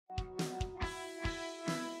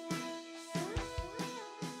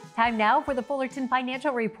Time now for the Fullerton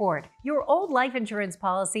Financial Report. Your old life insurance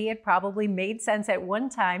policy, it probably made sense at one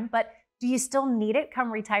time, but do you still need it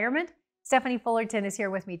come retirement? Stephanie Fullerton is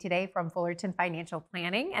here with me today from Fullerton Financial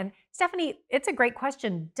Planning. And Stephanie, it's a great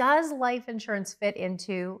question. Does life insurance fit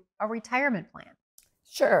into a retirement plan?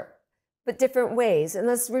 Sure, but different ways. And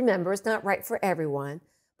let's remember, it's not right for everyone,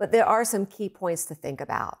 but there are some key points to think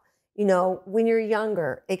about. When you're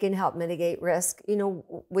younger, it can help mitigate risk,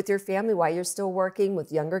 with your family while you're still working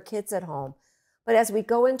with younger kids at home. But as we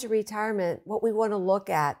go into retirement, what we want to look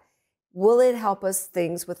at, will it help us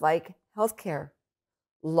things with like healthcare,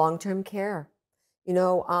 long-term care?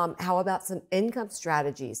 How about some income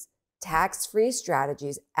strategies, tax-free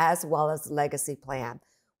strategies, as well as legacy plan?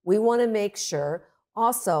 We want to make sure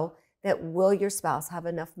also that will your spouse have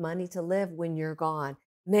enough money to live when you're gone?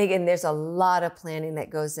 Megan, there's a lot of planning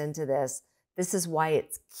that goes into this. This is why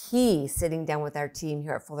it's key sitting down with our team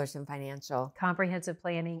here at Fullerton Financial. Comprehensive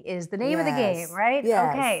planning is the name of the game, right?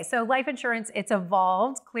 Yes. Okay, so life insurance, it's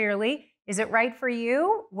evolved clearly. Is it right for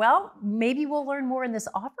you? Well, maybe we'll learn more in this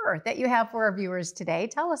offer that you have for our viewers today.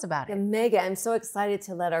 Tell us about it. And Megan, I'm so excited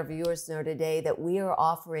to let our viewers know today that we are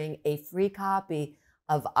offering a free copy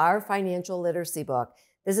of our financial literacy book.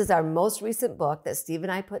 This is our most recent book that Steve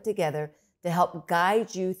and I put together to help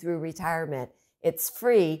guide you through retirement. It's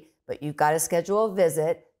free, but you've got to schedule a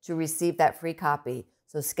visit to receive that free copy.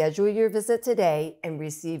 So schedule your visit today and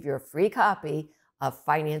receive your free copy of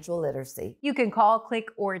financial literacy. You can call, click,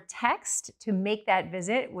 or text to make that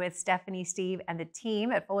visit with Stephanie, Steve, and the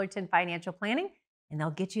team at Fullerton Financial Planning, and they'll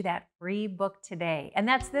get you that free book today. And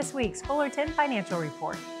that's this week's Fullerton Financial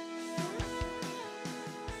Report.